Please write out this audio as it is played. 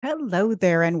Hello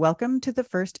there, and welcome to the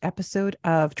first episode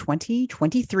of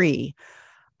 2023.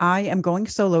 I am going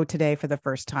solo today for the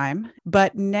first time,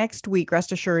 but next week,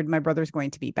 rest assured, my brother's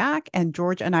going to be back, and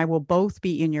George and I will both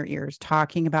be in your ears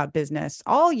talking about business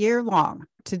all year long.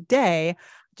 Today,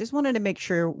 just wanted to make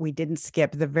sure we didn't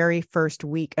skip the very first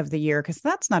week of the year, because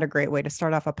that's not a great way to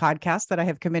start off a podcast that I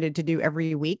have committed to do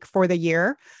every week for the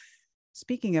year.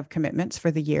 Speaking of commitments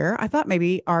for the year, I thought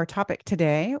maybe our topic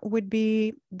today would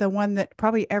be the one that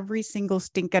probably every single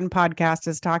stinking podcast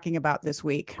is talking about this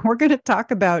week. We're going to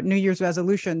talk about New Year's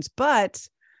resolutions, but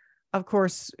of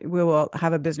course, we will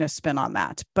have a business spin on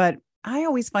that. But I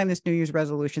always find this New Year's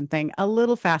resolution thing a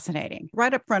little fascinating.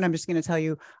 Right up front, I'm just going to tell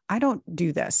you, I don't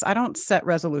do this. I don't set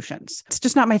resolutions. It's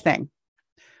just not my thing.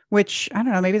 Which I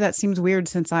don't know, maybe that seems weird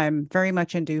since I'm very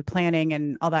much into planning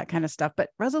and all that kind of stuff, but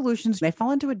resolutions, they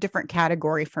fall into a different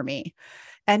category for me.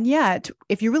 And yet,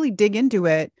 if you really dig into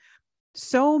it,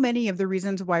 so many of the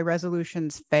reasons why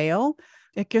resolutions fail,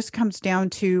 it just comes down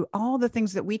to all the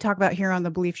things that we talk about here on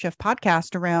the Belief Shift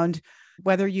podcast around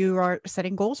whether you are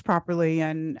setting goals properly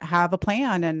and have a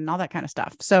plan and all that kind of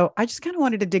stuff. So I just kind of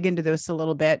wanted to dig into this a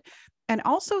little bit and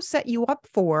also set you up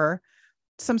for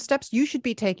some steps you should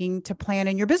be taking to plan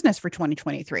in your business for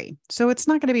 2023. So it's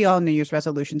not going to be all New Year's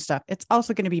resolution stuff. It's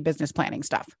also going to be business planning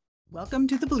stuff. Welcome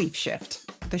to The Belief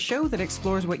Shift, the show that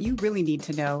explores what you really need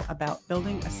to know about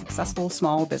building a successful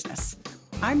small business.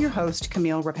 I'm your host,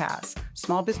 Camille Rapaz,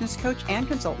 small business coach and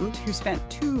consultant who spent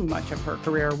too much of her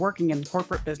career working in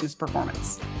corporate business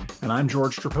performance. And I'm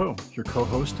George Trapeau, your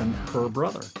co-host and her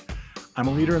brother. I'm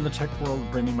a leader in the tech world,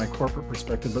 bringing my corporate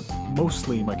perspective, but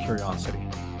mostly my curiosity.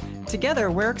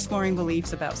 Together, we're exploring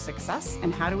beliefs about success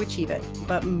and how to achieve it,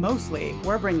 but mostly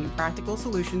we're bringing practical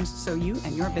solutions so you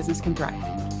and your business can thrive.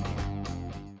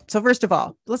 So first of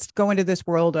all, let's go into this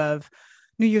world of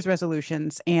New Year's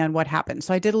resolutions and what happened.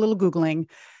 So I did a little Googling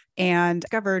and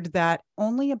discovered that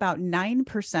only about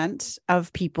 9%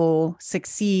 of people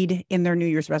succeed in their New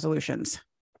Year's resolutions.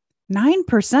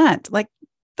 9%, like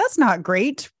that's not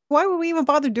great. Why would we even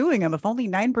bother doing them if only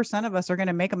 9% of us are going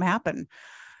to make them happen?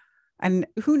 And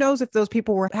who knows if those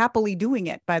people were happily doing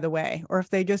it, by the way, or if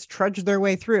they just trudged their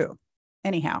way through.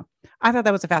 Anyhow, I thought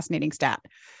that was a fascinating stat.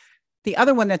 The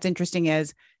other one that's interesting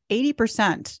is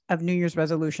 80% of New Year's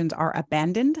resolutions are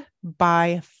abandoned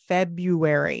by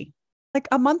February, like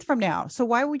a month from now. So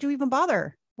why would you even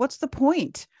bother? What's the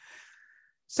point?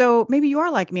 So maybe you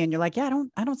are like me and you're like, yeah,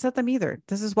 I don't set them either.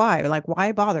 This is why, like,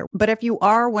 why bother? But if you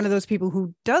are one of those people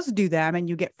who does do them and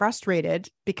you get frustrated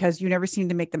because you never seem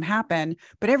to make them happen,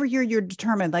 but every year you're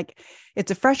determined, like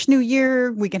it's a fresh new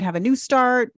year, we can have a new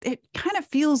start. It kind of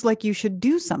feels like you should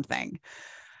do something.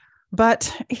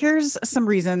 But here's some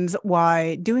reasons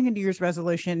why doing a New Year's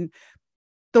resolution,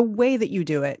 the way that you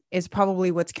do it is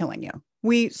probably what's killing you.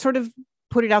 We sort of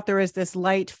put it out there as this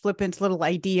light, flippant little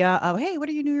idea of, hey, what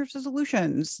are your New Year's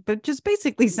resolutions? But just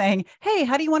basically saying, hey,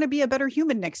 how do you want to be a better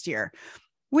human next year?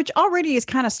 Which already is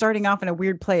kind of starting off in a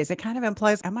weird place. It kind of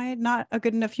implies, am I not a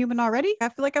good enough human already? I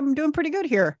feel like I'm doing pretty good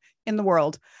here in the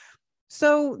world.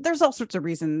 So there's all sorts of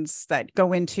reasons that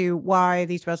go into why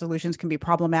these resolutions can be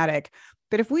problematic.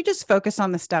 But if we just focus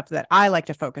on the stuff that I like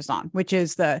to focus on, which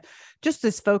is just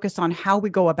this focus on how we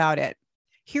go about it,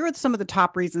 here are some of the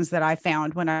top reasons that I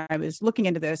found when I was looking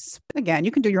into this. Again,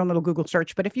 you can do your own little Google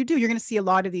search, but if you do, you're going to see a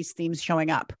lot of these themes showing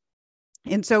up.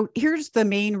 And so here's the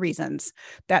main reasons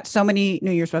that so many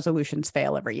New Year's resolutions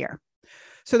fail every year.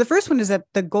 So the first one is that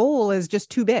the goal is just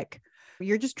too big.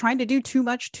 You're just trying to do too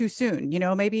much too soon. You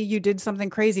know, maybe you did something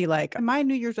crazy like my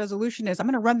New Year's resolution is I'm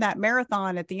going to run that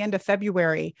marathon at the end of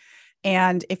February.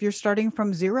 And if you're starting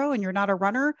from zero and you're not a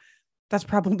runner, that's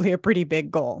probably a pretty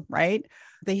big goal, right?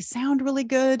 They sound really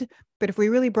good, but if we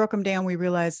really broke them down, we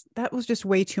realized that was just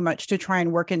way too much to try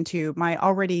and work into my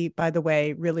already, by the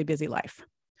way, really busy life.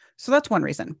 So that's one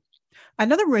reason.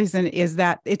 Another reason is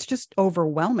that it's just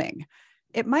overwhelming.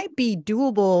 It might be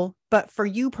doable, but for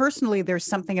you personally, there's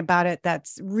something about it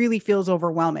that's really feels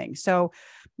overwhelming. So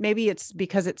maybe it's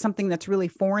because it's something that's really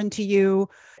foreign to you.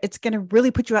 It's going to really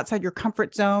put you outside your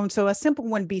comfort zone. So a simple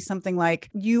one would be something like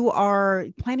you are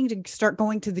planning to start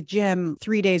going to the gym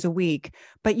 3 days a week,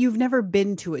 but you've never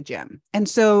been to a gym. And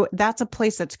so that's a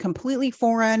place that's completely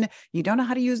foreign. You don't know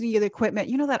how to use any of the equipment.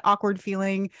 You know, that awkward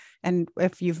feeling. And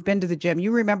if you've been to the gym,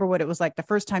 you remember what it was like the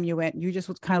first time you went. You just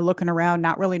was kind of looking around,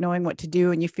 not really knowing what to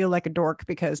do. And you feel like a dork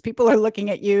because people are looking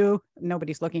at you.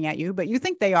 Nobody's looking at you, but you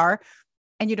think they are.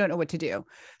 And you don't know what to do.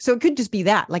 So it could just be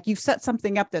that, like you've set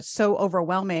something up that's so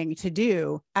overwhelming to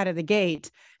do out of the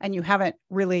gate, and you haven't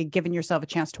really given yourself a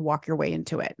chance to walk your way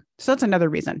into it. So that's another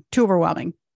reason, too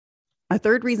overwhelming. A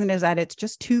third reason is that it's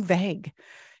just too vague.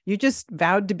 You just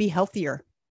vowed to be healthier.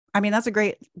 I mean, that's a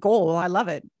great goal. I love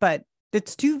it, but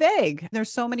it's too vague.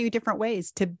 There's so many different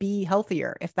ways to be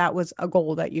healthier if that was a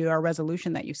goal that you, or a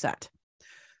resolution that you set.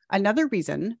 Another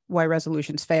reason why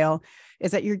resolutions fail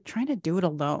is that you're trying to do it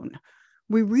alone.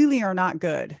 We really are not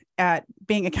good at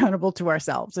being accountable to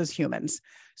ourselves as humans.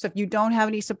 So if you don't have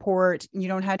any support, you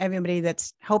don't have anybody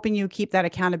that's helping you keep that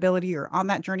accountability or on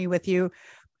that journey with you,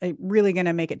 it's really going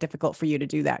to make it difficult for you to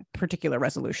do that particular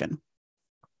resolution.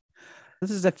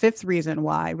 This is a fifth reason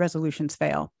why resolutions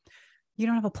fail. You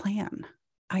don't have a plan.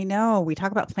 I know we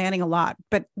talk about planning a lot,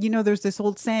 but there's this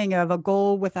old saying of a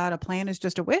goal without a plan is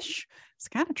just a wish. It's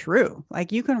kind of true.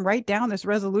 Like you can write down this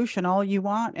resolution all you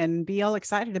want and be all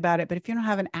excited about it. But if you don't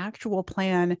have an actual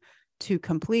plan to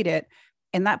complete it,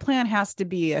 and that plan has to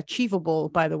be achievable,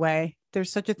 by the way,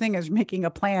 there's such a thing as making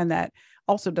a plan that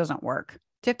also doesn't work.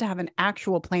 You have to have an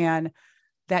actual plan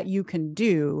that you can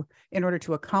do in order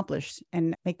to accomplish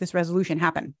and make this resolution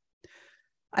happen.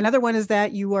 Another one is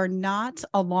that you are not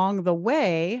along the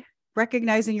way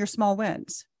recognizing your small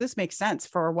wins. This makes sense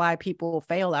for why people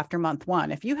fail after month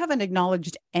one. If you haven't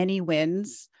acknowledged any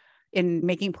wins in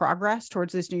making progress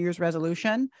towards this New Year's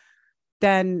resolution,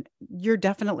 then you're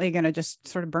definitely going to just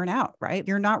sort of burn out, right?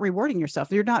 You're not rewarding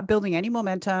yourself. You're not building any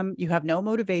momentum. You have no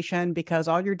motivation because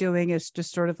all you're doing is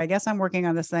just sort of, I guess I'm working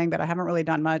on this thing, but I haven't really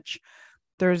done much.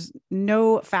 There's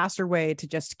no faster way to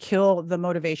just kill the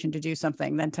motivation to do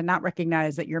something than to not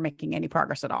recognize that you're making any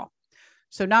progress at all.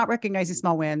 So not recognizing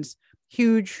small wins,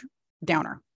 huge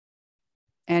downer,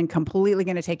 and completely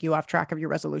going to take you off track of your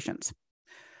resolutions.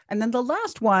 And then the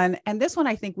last one, and this one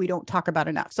I think we don't talk about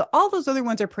enough. So all those other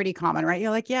ones are pretty common, right? You're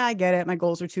like, yeah, I get it. My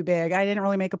goals are too big. I didn't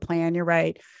really make a plan. You're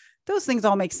right. Those things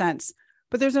all make sense.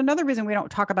 But there's another reason we don't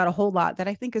talk about a whole lot that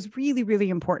I think is really, really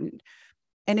important.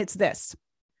 And it's this.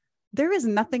 There is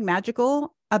nothing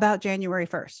magical about January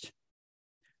 1st.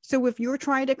 So if you're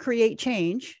trying to create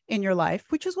change in your life,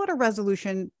 which is what a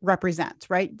resolution represents,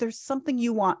 right? There's something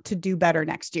you want to do better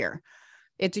next year.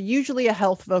 It's usually a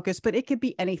health focus, but it could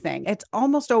be anything. It's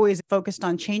almost always focused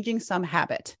on changing some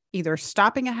habit, either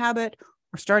stopping a habit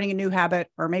or starting a new habit,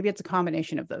 or maybe it's a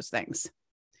combination of those things.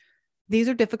 These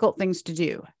are difficult things to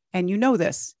do. And you know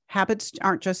this, habits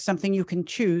aren't just something you can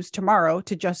choose tomorrow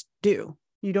to just do.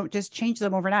 You don't just change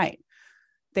them overnight.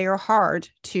 They are hard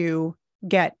to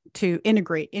get to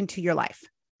integrate into your life.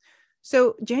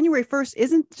 So January 1st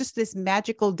isn't just this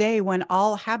magical day when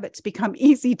all habits become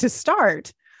easy to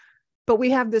start, but we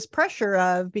have this pressure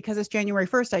of, because it's January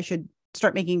 1st, I should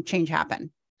start making change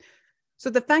happen.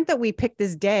 So the fact that we pick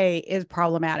this day is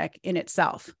problematic in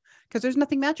itself because there's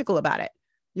nothing magical about it.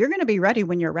 You're going to be ready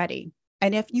when you're ready.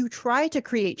 And if you try to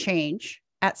create change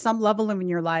at some level in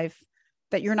your life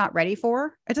that you're not ready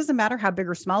for, it doesn't matter how big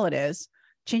or small it is.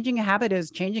 Changing a habit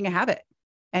is changing a habit.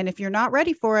 And if you're not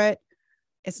ready for it,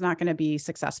 it's not going to be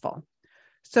successful.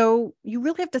 So you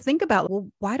really have to think about, well,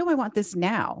 why do I want this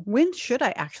now? When should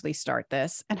I actually start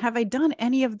this? And have I done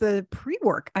any of the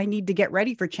pre-work I need to get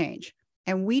ready for change?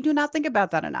 And we do not think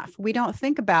about that enough. We don't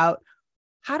think about,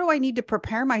 how do I need to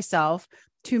prepare myself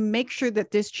to make sure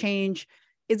that this change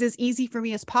is as easy for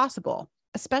me as possible,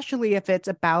 especially if it's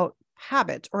about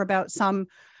habits or about some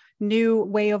new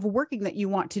way of working that you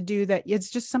want to do that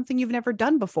it's just something you've never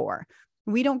done before.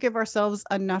 We don't give ourselves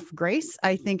enough grace,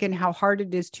 I think, in how hard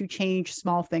it is to change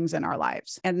small things in our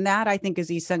lives. And that, I think,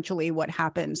 is essentially what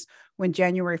happens when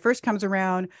January 1st comes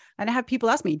around. And I have people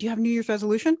ask me, do you have a New Year's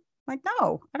resolution? I'm like,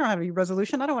 no, I don't have a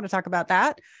resolution. I don't want to talk about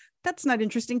that. That's not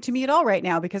interesting to me at all right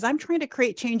now because I'm trying to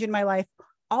create change in my life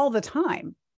all the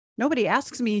time. Nobody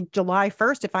asks me July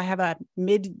 1st if I have a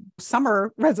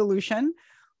mid-summer resolution.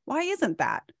 Why isn't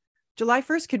that? July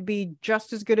 1st could be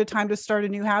just as good a time to start a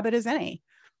new habit as any.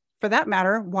 For that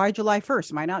matter, why July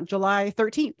 1st? Why not July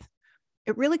 13th?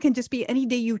 It really can just be any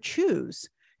day you choose.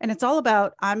 And it's all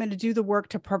about, I'm going to do the work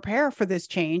to prepare for this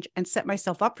change and set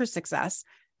myself up for success.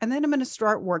 And then I'm going to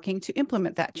start working to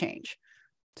implement that change.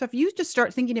 So if you just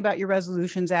start thinking about your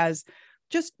resolutions as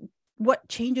just what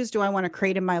changes do I want to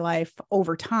create in my life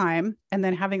over time, and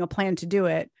then having a plan to do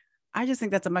it, I just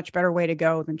think that's a much better way to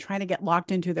go than trying to get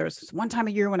locked into there's one time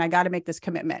a year when I got to make this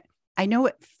commitment. I know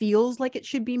it feels like it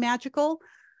should be magical,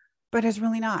 but it's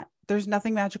really not. There's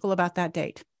nothing magical about that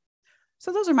date.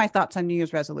 So those are my thoughts on New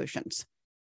Year's resolutions.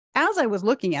 As I was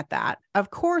looking at that, of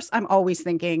course, I'm always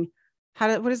thinking,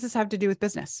 what does this have to do with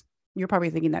business? You're probably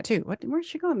thinking that too. Where's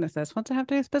she going with this? What's it have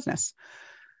to do with business?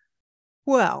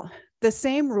 Well, the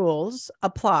same rules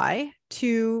apply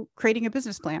to creating a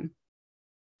business plan.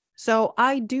 So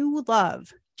I do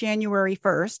love January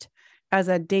 1st as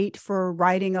a date for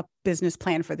writing a business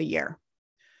plan for the year.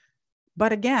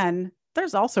 But again,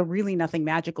 there's also really nothing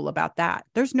magical about that.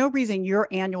 There's no reason your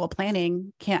annual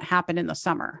planning can't happen in the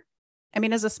summer. I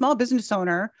mean, as a small business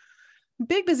owner,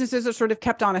 big businesses are sort of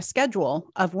kept on a schedule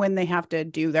of when they have to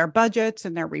do their budgets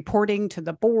and their reporting to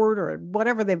the board or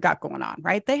whatever they've got going on,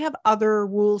 right? They have other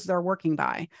rules they're working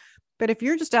by. But if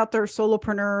you're just out there,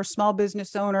 solopreneur, small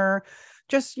business owner,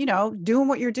 just, doing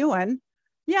what you're doing,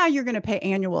 yeah, you're going to pay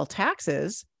annual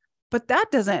taxes, but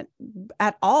that doesn't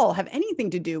at all have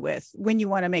anything to do with when you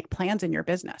want to make plans in your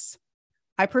business.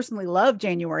 I personally love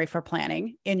January for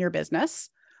planning in your business,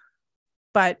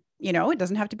 but, it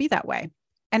doesn't have to be that way.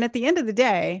 And at the end of the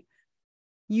day,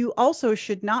 you also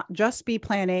should not just be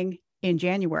planning in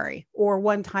January or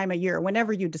one time a year,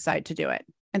 whenever you decide to do it.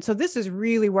 And so this is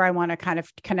really where I want to kind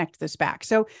of connect this back.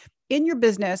 So in your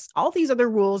business, all these other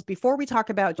rules, before we talk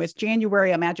about is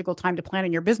January a magical time to plan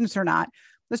in your business or not,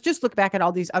 let's just look back at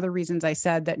all these other reasons I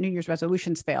said that New Year's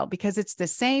resolutions fail, because it's the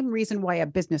same reason why a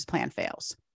business plan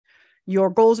fails. Your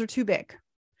goals are too big.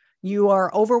 You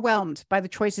are overwhelmed by the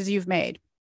choices you've made.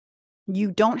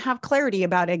 You don't have clarity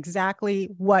about exactly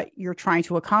what you're trying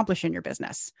to accomplish in your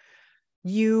business.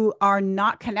 You are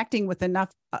not connecting with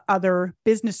enough other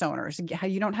business owners.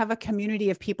 You don't have a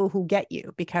community of people who get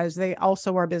you because they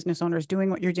also are business owners doing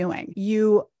what you're doing.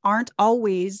 You aren't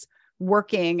always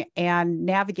working and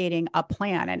navigating a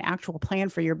plan, an actual plan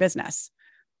for your business.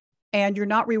 And you're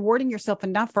not rewarding yourself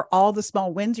enough for all the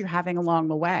small wins you're having along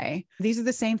the way. These are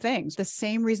the same things. The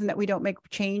same reason that we don't make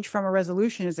change from a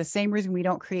resolution is the same reason we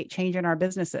don't create change in our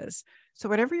businesses. So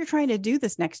whatever you're trying to do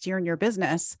this next year in your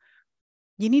business,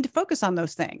 you need to focus on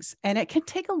those things. And it can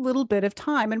take a little bit of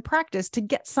time and practice to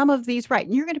get some of these right.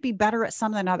 And you're going to be better at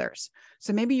some than others.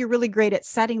 So maybe you're really great at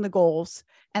setting the goals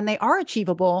and they are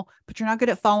achievable, but you're not good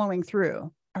at following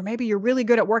through. Or maybe you're really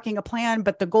good at working a plan,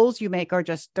 but the goals you make are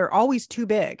they're always too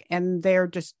big and they're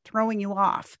just throwing you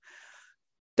off.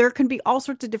 There can be all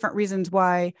sorts of different reasons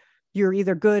why you're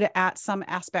either good at some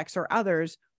aspects or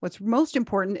others. What's most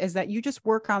important is that you just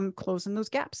work on closing those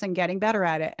gaps and getting better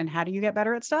at it. And how do you get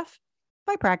better at stuff?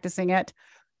 By practicing it.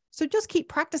 So just keep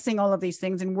practicing all of these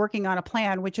things and working on a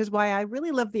plan, which is why I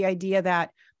really love the idea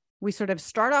that we sort of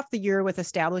start off the year with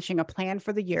establishing a plan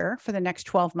for the year for the next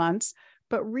 12 months.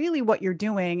 But really what you're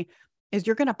doing is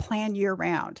you're going to plan year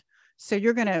round. So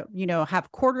you're going to,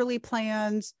 have quarterly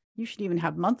plans. You should even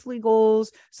have monthly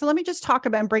goals. So let me just talk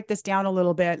about and break this down a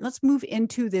little bit. Let's move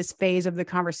into this phase of the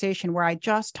conversation where I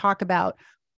just talk about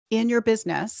in your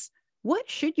business, what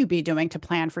should you be doing to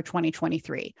plan for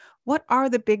 2023? What are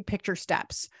the big picture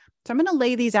steps? So I'm going to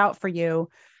lay these out for you.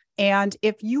 And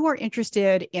if you are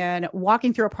interested in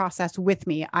walking through a process with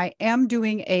me, I am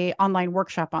doing an online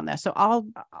workshop on this. So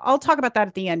I'll talk about that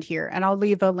at the end here, and I'll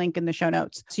leave a link in the show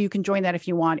notes so you can join that if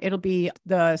you want. It'll be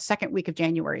the second week of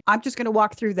January. I'm just going to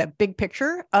walk through the big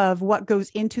picture of what goes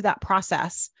into that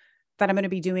process that I'm going to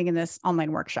be doing in this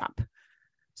online workshop.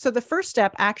 So the first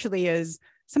step actually is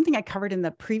something I covered in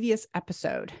the previous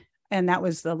episode. And that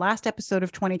was the last episode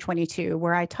of 2022,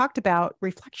 where I talked about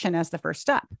reflection as the first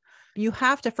step. You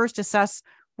have to first assess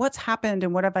what's happened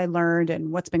and what have I learned and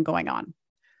what's been going on.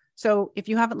 So if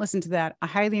you haven't listened to that, I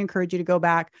highly encourage you to go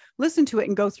back, listen to it,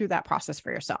 and go through that process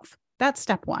for yourself. That's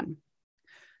step one.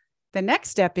 The next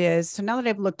step is, so now that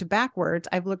I've looked backwards,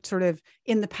 I've looked sort of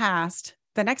in the past.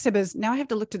 The next step is now I have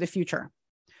to look to the future.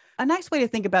 A nice way to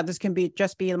think about this can be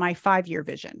just be my 5-year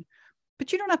vision.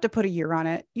 But you don't have to put a year on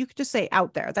it. You could just say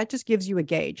out there. That just gives you a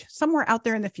gauge, somewhere out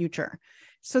there in the future.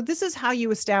 So this is how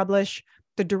you establish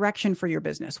the direction for your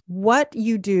business. What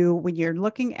you do when you're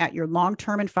looking at your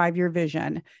long-term and 5-year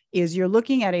vision is you're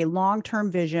looking at a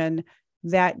long-term vision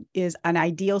that is an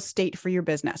ideal state for your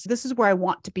business. This is where I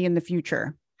want to be in the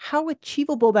future. How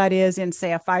achievable that is in,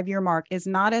 say, a 5-year mark is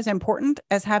not as important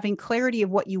as having clarity of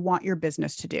what you want your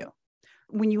business to do.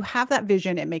 When you have that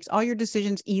vision, it makes all your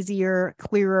decisions easier,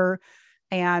 clearer,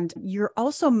 and you're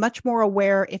also much more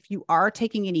aware if you are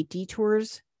taking any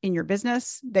detours in your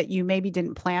business that you maybe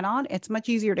didn't plan on. It's much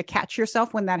easier to catch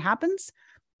yourself when that happens.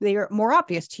 They are more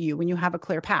obvious to you when you have a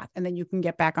clear path, and then you can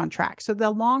get back on track. So the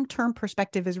long-term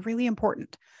perspective is really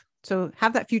important. So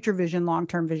have that future vision,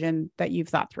 long-term vision that you've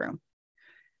thought through.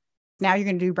 Now you're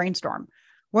going to do brainstorm.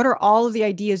 What are all of the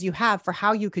ideas you have for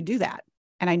how you could do that?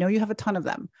 And I know you have a ton of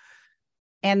them.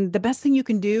 And the best thing you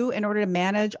can do in order to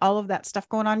manage all of that stuff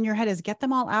going on in your head is get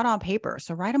them all out on paper.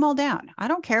 So write them all down. I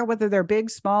don't care whether they're big,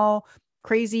 small,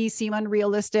 crazy, seem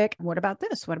unrealistic. What about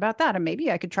this? What about that? And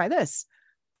maybe I could try this.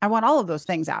 I want all of those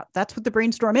things out. That's what the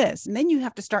brainstorm is. And then you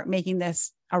have to start making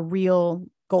this a real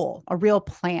goal, a real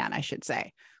plan, I should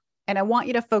say. And I want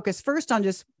you to focus first on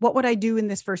just what would I do in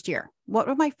this first year? What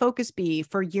would my focus be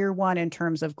for year one in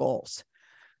terms of goals?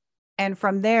 And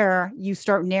from there, you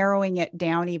start narrowing it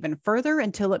down even further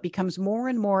until it becomes more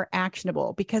and more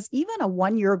actionable, because even a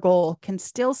 1-year goal can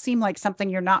still seem like something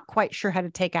you're not quite sure how to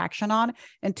take action on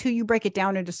until you break it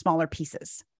down into smaller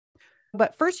pieces.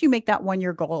 But first, you make that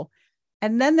 1-year goal.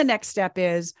 And then the next step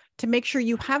is to make sure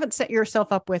you haven't set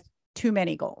yourself up with too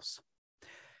many goals.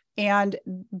 And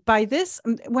by this,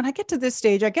 when I get to this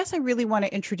stage, I guess I really want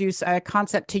to introduce a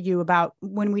concept to you about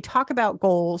when we talk about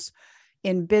goals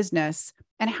in business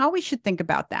and how we should think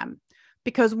about them.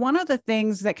 Because one of the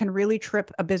things that can really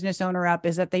trip a business owner up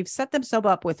is that they've set themselves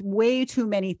up with way too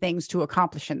many things to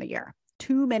accomplish in the year,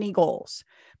 too many goals.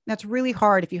 That's really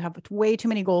hard if you have way too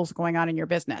many goals going on in your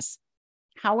business.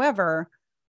 However,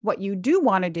 what you do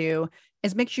want to do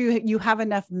is make sure you have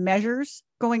enough measures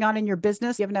going on in your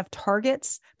business. You have enough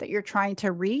targets that you're trying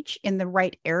to reach in the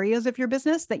right areas of your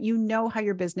business, that you know how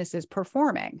your business is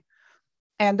performing.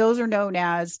 And those are known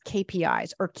as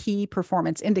KPIs, or key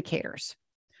performance indicators.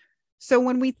 So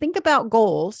when we think about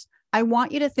goals, I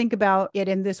want you to think about it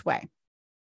in this way.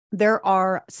 There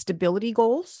are stability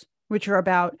goals, which are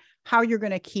about how you're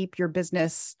going to keep your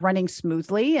business running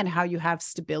smoothly and how you have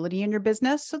stability in your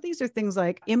business. So these are things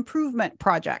like improvement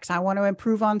projects. I want to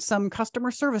improve on some customer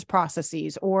service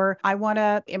processes, or I want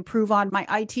to improve on my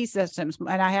IT systems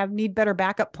and I need better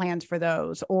backup plans for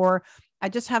those, or I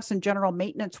just have some general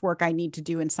maintenance work I need to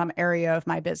do in some area of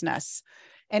my business.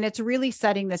 And it's really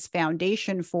setting this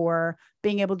foundation for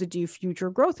being able to do future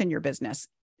growth in your business.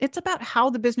 It's about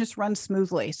how the business runs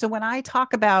smoothly. So when I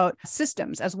talk about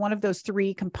systems as one of those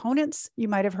 3 components, you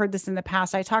might have heard this in the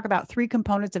past. I talk about 3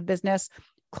 components of business: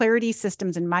 clarity,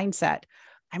 systems, and mindset.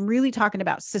 I'm really talking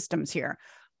about systems here.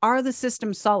 Are the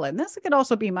systems solid? And this could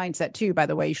also be mindset too, by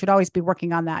the way. You should always be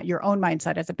working on that, your own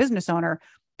mindset as a business owner.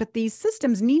 But these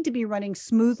systems need to be running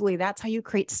smoothly. That's how you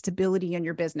create stability in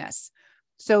your business.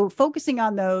 So focusing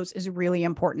on those is really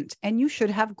important. And you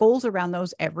should have goals around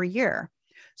those every year.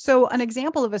 So an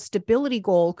example of a stability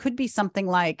goal could be something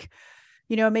like,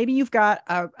 maybe you've got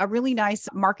a really nice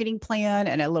marketing plan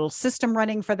and a little system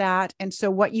running for that. And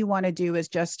so what you want to do is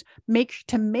just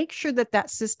make sure that that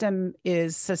system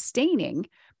is sustaining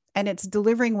and it's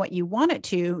delivering what you want it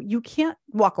to. You can't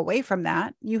walk away from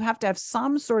that. You have to have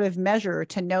some sort of measure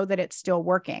to know that it's still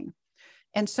working.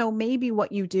 And so maybe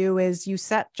what you do is you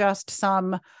set just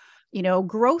some,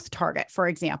 growth target, for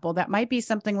example. That might be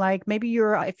something like, maybe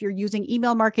if you're using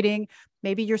email marketing,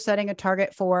 maybe you're setting a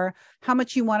target for how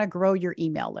much you want to grow your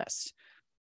email list.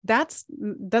 That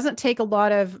doesn't take a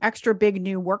lot of extra big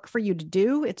new work for you to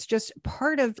do. It's just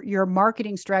part of your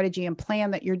marketing strategy and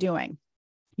plan that you're doing.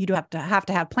 You don't have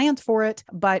to have plans for it,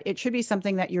 but it should be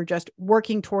something that you're just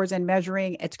working towards and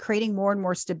measuring. It's creating more and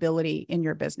more stability in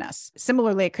your business.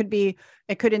 Similarly,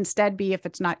 it could instead be, if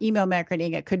it's not email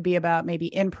marketing, it could be about maybe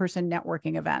in-person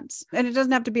networking events. And it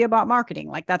doesn't have to be about marketing,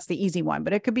 like that's the easy one,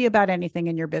 but it could be about anything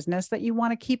in your business that you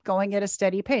want to keep going at a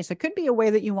steady pace. It could be a way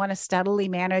that you want to steadily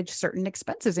manage certain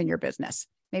expenses in your business.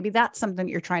 Maybe that's something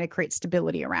that you're trying to create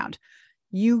stability around.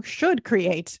 You should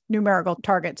create numerical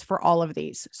targets for all of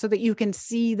these so that you can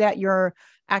see that you're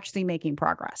actually making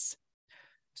progress.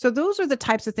 So those are the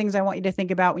types of things I want you to think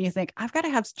about when you think, I've got to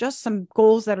have just some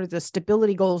goals that are the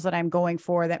stability goals that I'm going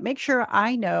for, that make sure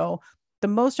I know the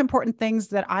most important things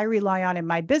that I rely on in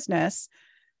my business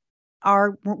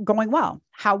are going well.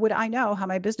 How would I know how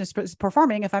my business is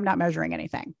performing if I'm not measuring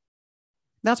anything?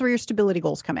 That's where your stability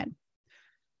goals come in.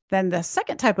 Then the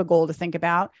second type of goal to think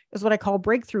about is what I call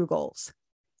breakthrough goals.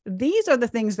 These are the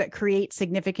things that create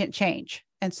significant change.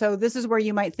 And so this is where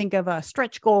you might think of a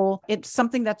stretch goal. It's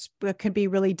something that could be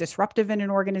really disruptive in an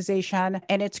organization,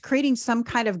 and it's creating some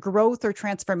kind of growth or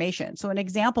transformation. So an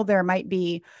example there might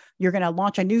be, you're going to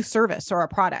launch a new service or a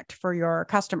product for your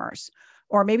customers.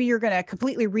 Or maybe you're going to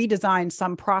completely redesign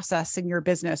some process in your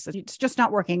business. It's just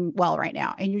not working well right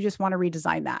now, and you just want to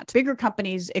redesign that. Bigger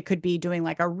companies, it could be doing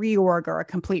like a reorg or a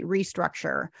complete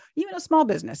restructure. Even a small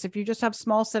business, if you just have a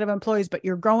small set of employees, but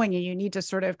you're growing and you need to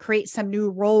sort of create some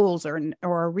new roles or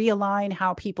realign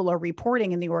how people are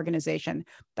reporting in the organization,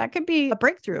 that could be a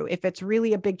breakthrough if it's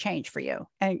really a big change for you.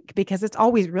 And because it's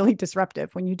always really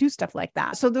disruptive when you do stuff like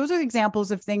that. So those are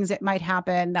examples of things that might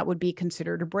happen that would be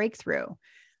considered a breakthrough.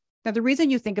 Now, the reason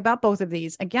you think about both of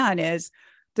these, again, is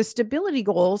the stability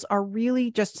goals are really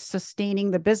just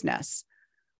sustaining the business.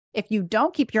 If you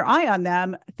don't keep your eye on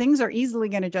them, things are easily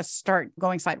going to just start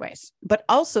going sideways. But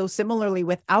also, similarly,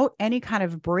 without any kind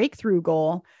of breakthrough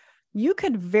goal, you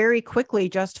could very quickly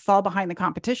just fall behind the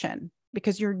competition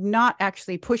because you're not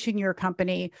actually pushing your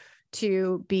company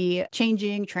to be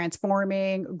changing,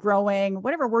 transforming, growing,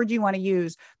 whatever word you want to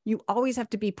use. You always have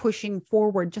to be pushing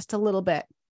forward just a little bit.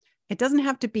 It doesn't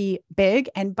have to be big.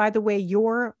 And by the way,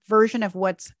 your version of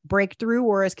what's breakthrough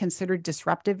or is considered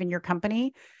disruptive in your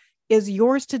company is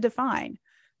yours to define.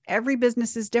 Every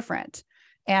business is different.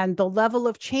 And the level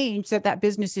of change that that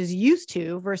business is used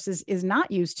to versus is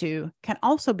not used to can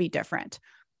also be different.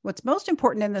 What's most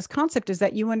important in this concept is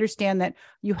that you understand that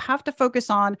you have to focus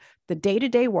on the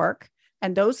day-to-day work,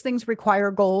 and those things require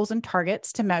goals and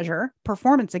targets to measure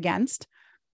performance against.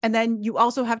 And then you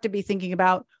also have to be thinking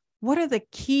about, what are the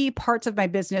key parts of my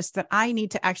business that I need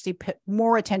to actually put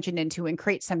more attention into and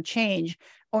create some change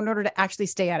in order to actually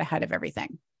stay out ahead of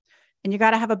everything. And you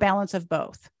got to have a balance of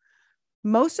both.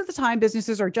 Most of the time,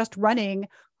 businesses are just running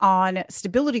on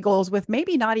stability goals with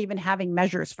maybe not even having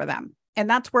measures for them. And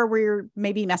that's where we're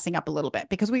maybe messing up a little bit,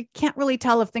 because we can't really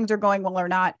tell if things are going well or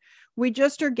not. We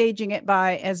just are gauging it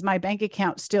by, is my bank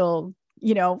account still,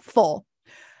 full?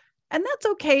 And that's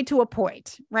okay to a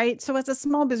point, right? So as a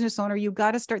small business owner, you've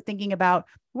got to start thinking about,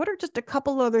 what are just a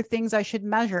couple other things I should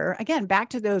measure? Again, back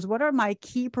to those, what are my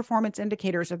key performance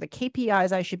indicators or the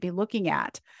KPIs I should be looking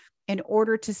at in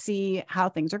order to see how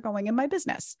things are going in my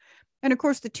business? And of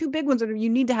course, the two big ones are, you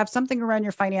need to have something around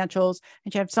your financials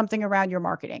and you have something around your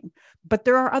marketing. But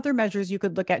there are other measures you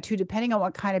could look at too, depending on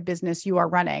what kind of business you are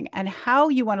running, and how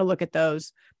you want to look at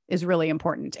those is really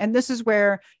important. And this is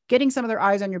where getting some other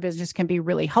eyes on your business can be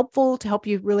really helpful to help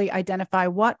you really identify,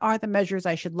 what are the measures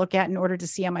I should look at in order to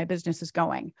see how my business is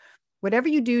going. Whatever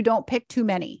you do, don't pick too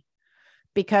many,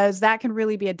 because that can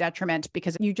really be a detriment,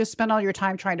 because you just spend all your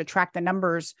time trying to track the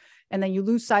numbers and then you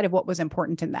lose sight of what was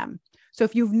important in them. So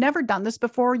if you've never done this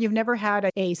before, you've never had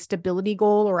a stability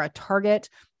goal or a target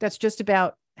that's just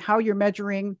about how you're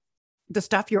measuring the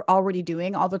stuff you're already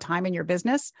doing all the time in your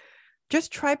business,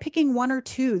 just try picking one or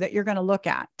two that you're going to look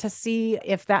at to see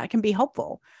if that can be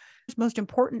helpful. What's most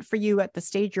important for you at the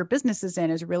stage your business is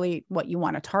in is really what you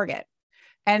want to target.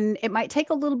 And it might take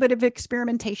a little bit of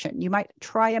experimentation. You might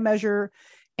try a measure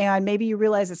and maybe you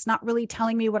realize it's not really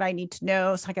telling me what I need to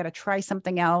know, so I got to try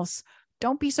something else.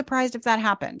 Don't be surprised if that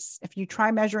happens. If you try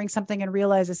measuring something and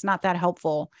realize it's not that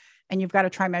helpful and you've got to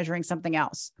try measuring something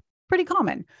else. Pretty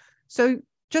common. So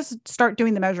just start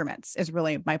doing the measurements is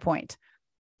really my point.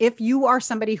 If you are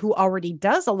somebody who already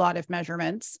does a lot of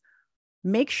measurements,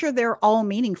 make sure they're all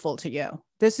meaningful to you.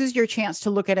 This is your chance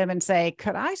to look at them and say,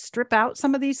 could I strip out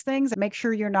some of these things and make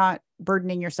sure you're not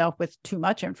burdening yourself with too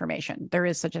much information? There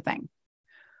is such a thing.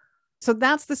 So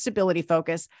that's the stability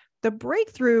focus. The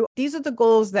breakthrough, these are the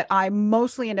goals that I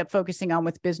mostly end up focusing on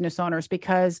with business owners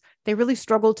because they really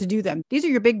struggle to do them. These are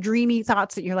your big dreamy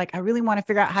thoughts that you're like, I really want to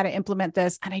figure out how to implement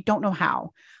this, and I don't know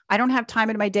how. I don't have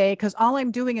time in my day because all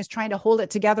I'm doing is trying to hold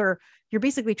it together. You're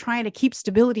basically trying to keep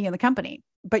stability in the company,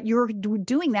 but you're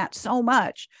doing that so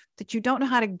much that you don't know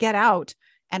how to get out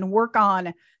and work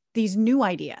on these new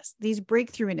ideas, these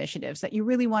breakthrough initiatives that you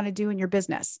really want to do in your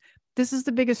business. This is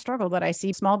the biggest struggle that I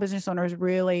see. Small business owners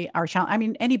really are challenged. I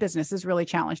mean, any business is really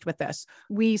challenged with this.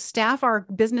 We staff our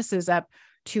businesses up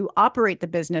to operate the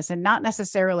business and not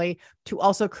necessarily to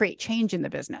also create change in the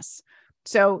business.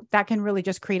 So that can really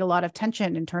just create a lot of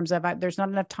tension in terms of there's not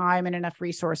enough time and enough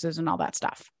resources and all that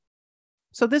stuff.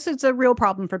 So this is a real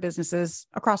problem for businesses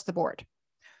across the board.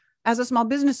 As a small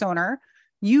business owner,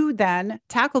 you then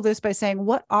tackle this by saying,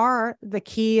 what are the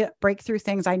key breakthrough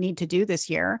things I need to do this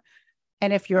year?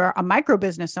 And if you're a micro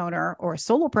business owner or a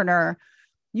solopreneur,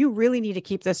 you really need to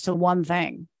keep this to one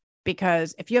thing,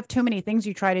 because if you have too many things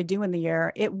you try to do in the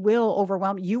year, it will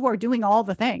overwhelm you. You are doing all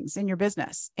the things in your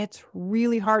business. It's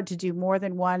really hard to do more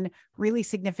than one really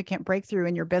significant breakthrough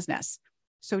in your business.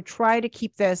 So try to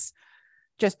keep this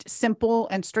just simple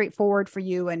and straightforward for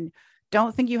you. And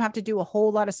don't think you have to do a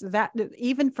whole lot of that.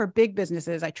 Even for big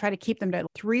businesses, I try to keep them to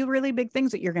 3 really big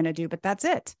things that you're going to do, but that's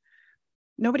it.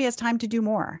 Nobody has time to do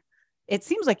more. It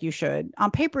seems like you should.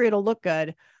 On paper, it'll look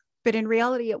good, but in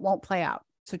reality, it won't play out.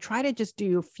 So try to just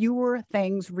do fewer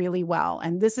things really well.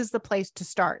 And this is the place to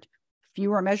start.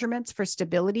 Fewer measurements for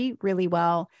stability really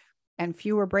well, and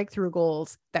fewer breakthrough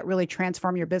goals that really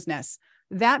transform your business.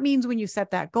 That means when you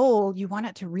set that goal, you want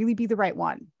it to really be the right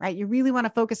one, right? You really want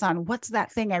to focus on, what's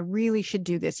that thing I really should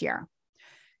do this year?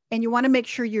 And you want to make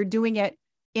sure you're doing it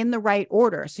in the right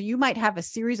order. So you might have a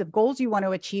series of goals you want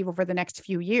to achieve over the next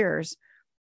few years.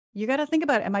 You got to think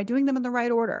about, am I doing them in the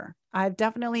right order? I've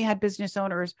definitely had business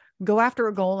owners go after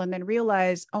a goal and then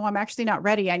realize, oh, I'm actually not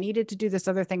ready. I needed to do this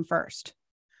other thing first.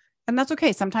 And that's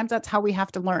okay. Sometimes that's how we have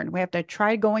to learn. We have to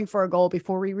try going for a goal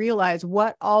before we realize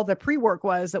what all the pre-work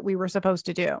was that we were supposed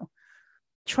to do.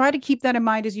 Try to keep that in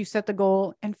mind as you set the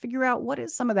goal and figure out, what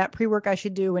is some of that pre-work I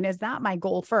should do? And is that my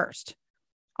goal first?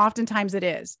 Oftentimes it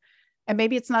is. And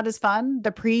maybe it's not as fun.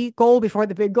 The pre-goal before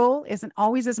the big goal isn't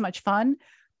always as much fun.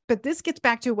 But this gets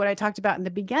back to what I talked about in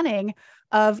the beginning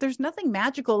of there's nothing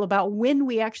magical about when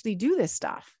we actually do this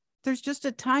stuff. There's just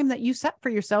a time that you set for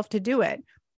yourself to do it.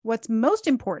 What's most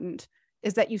important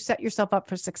is that you set yourself up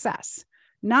for success,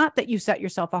 not that you set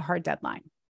yourself a hard deadline.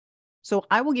 So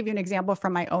I will give you an example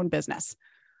from my own business.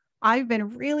 I've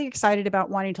been really excited about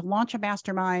wanting to launch a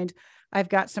mastermind. I've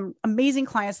got some amazing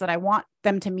clients that I want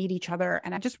them to meet each other.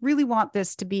 And I just really want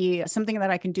this to be something that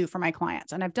I can do for my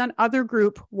clients. And I've done other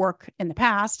group work in the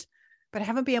past, but I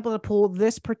haven't been able to pull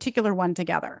this particular one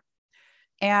together.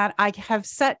 And I have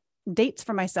set dates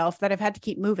for myself that I've had to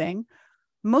keep moving,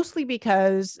 mostly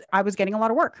because I was getting a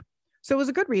lot of work. So it was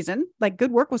a good reason, like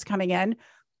good work was coming in.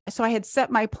 So I had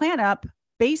set my plan up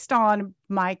based on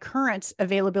my current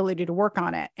availability to work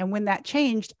on it. And when that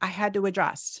changed, I had to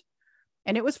adjust.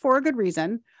 And it was for a good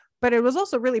reason, but it was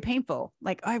also really painful.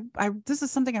 Like this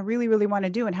is something I really, really want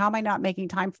to do. And how am I not making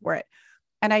time for it?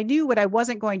 And I knew what I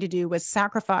wasn't going to do was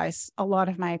sacrifice a lot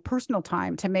of my personal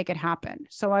time to make it happen.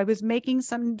 So I was making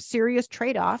some serious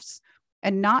trade-offs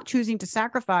and not choosing to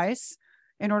sacrifice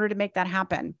in order to make that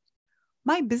happen.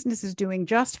 My business is doing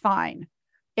just fine.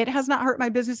 It has not hurt my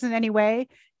business in any way.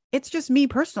 It's just me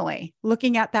personally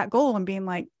looking at that goal and being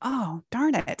like, oh,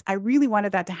 darn it. I really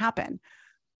wanted that to happen.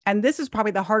 And this is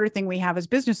probably the harder thing we have as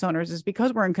business owners is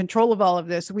because we're in control of all of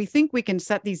this. We think we can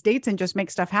set these dates and just make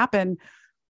stuff happen.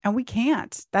 And we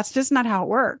can't. That's just not how it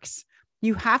works.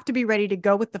 You have to be ready to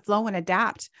go with the flow and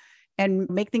adapt and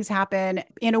make things happen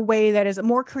in a way that is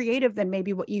more creative than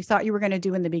maybe what you thought you were going to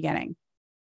do in the beginning.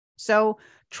 So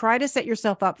try to set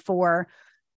yourself up for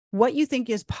what you think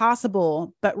is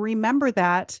possible, but remember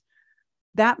that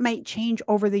might change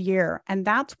over the year. And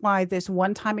that's why this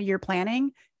one time a year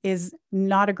planning is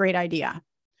not a great idea.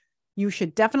 You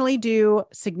should definitely do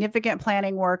significant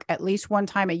planning work at least one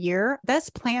time a year.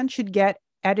 This plan should get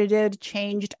edited,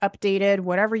 changed, updated,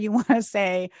 whatever you want to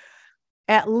say,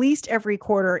 at least every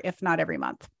quarter, if not every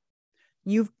month.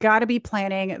 You've got to be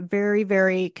planning very,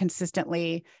 very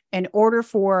consistently in order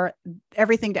for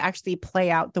everything to actually play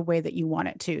out the way that you want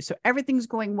it to. So everything's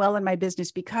going well in my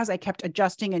business because I kept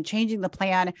adjusting and changing the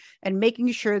plan and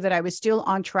making sure that I was still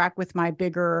on track with my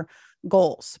bigger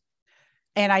goals.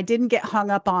 And I didn't get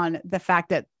hung up on the fact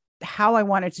that how I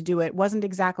wanted to do it wasn't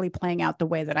exactly playing out the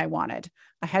way that I wanted.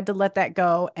 I had to let that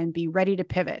go and be ready to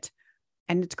pivot.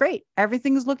 And it's great.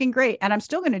 Everything's looking great. And I'm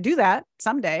still going to do that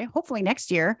someday, hopefully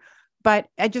next year. But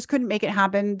I just couldn't make it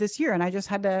happen this year. And I just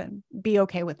had to be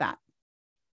okay with that.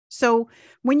 So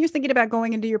when you're thinking about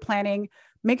going into your planning,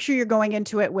 make sure you're going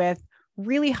into it with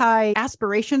really high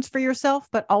aspirations for yourself,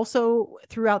 but also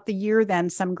throughout the year, then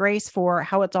some grace for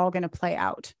how it's all going to play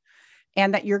out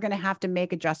and that you're going to have to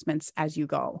make adjustments as you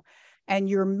go. And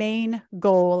your main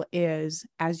goal is,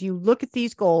 as you look at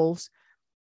these goals,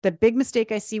 the big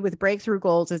mistake I see with breakthrough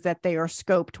goals is that they are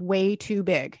scoped way too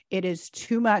big. It is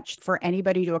too much for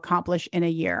anybody to accomplish in a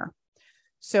year.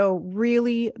 So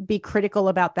really be critical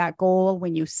about that goal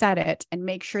when you set it and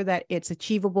make sure that it's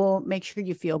achievable. Make sure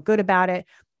you feel good about it.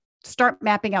 Start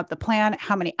mapping out the plan.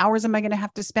 How many hours am I going to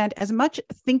have to spend? As much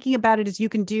thinking about it as you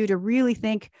can do to really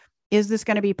think, is this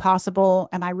going to be possible?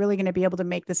 Am I really going to be able to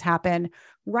make this happen?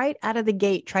 Right out of the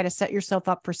gate, try to set yourself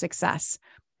up for success,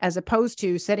 as opposed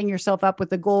to setting yourself up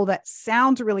with a goal that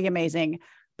sounds really amazing,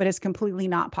 but is completely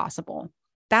not possible.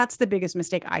 That's the biggest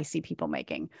mistake I see people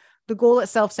making. The goal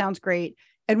itself sounds great.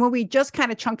 And when we just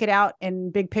kind of chunk it out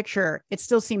in big picture, it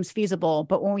still seems feasible.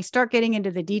 But when we start getting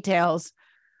into the details,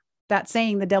 that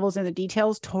saying the devil's in the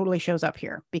details totally shows up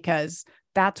here, because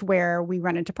that's where we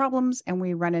run into problems and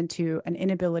we run into an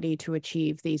inability to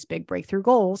achieve these big breakthrough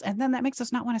goals. And then that makes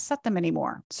us not want to set them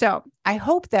anymore. So I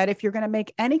hope that if you're going to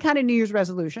make any kind of New Year's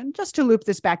resolution, just to loop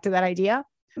this back to that idea,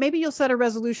 maybe you'll set a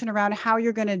resolution around how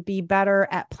you're going to be better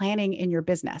at planning in your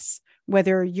business,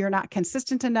 whether you're not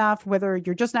consistent enough, whether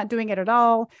you're just not doing it at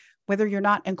all, whether you're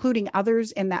not including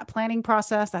others in that planning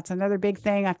process. That's another big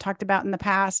thing I've talked about in the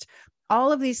past.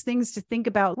 All of these things to think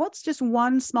about. What's just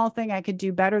one small thing I could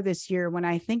do better this year when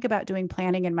I think about doing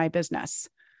planning in my business?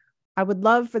 I would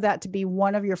love for that to be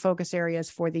one of your focus areas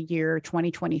for the year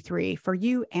 2023 for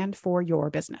you and for your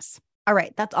business. All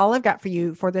right, that's all I've got for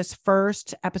you for this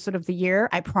first episode of the year.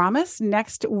 I promise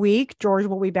next week, George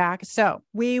will be back. So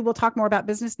we will talk more about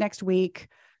business next week.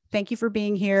 Thank you for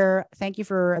being here. Thank you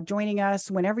for joining us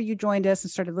whenever you joined us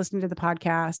and started listening to the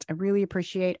podcast. I really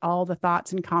appreciate all the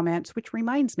thoughts and comments, which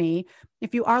reminds me,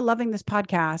 if you are loving this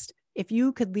podcast, if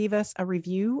you could leave us a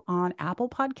review on Apple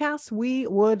Podcasts, we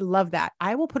would love that.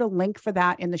 I will put a link for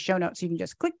that in the show notes. You can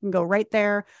just click and go right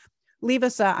there. Leave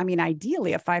us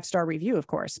ideally a 5-star review, of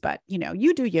course, but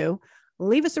you do you.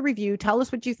 Leave us a review. Tell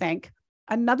us what you think.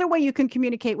 Another way you can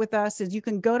communicate with us is you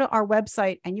can go to our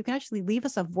website and you can actually leave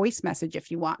us a voice message if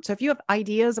you want. So if you have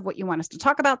ideas of what you want us to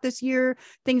talk about this year,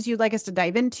 things you'd like us to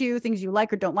dive into, things you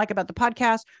like or don't like about the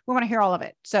podcast, we want to hear all of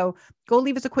it. So go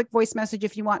leave us a quick voice message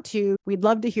if you want to. We'd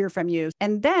love to hear from you.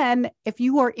 And then if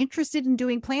you are interested in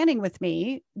doing planning with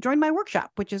me, join my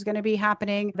workshop, which is going to be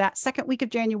happening that second week of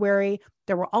January.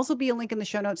 There will also be a link in the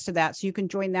show notes to that. So you can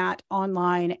join that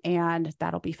online and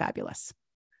that'll be fabulous.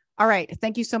 All right.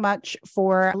 Thank you so much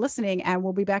for listening, and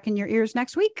we'll be back in your ears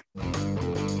next week.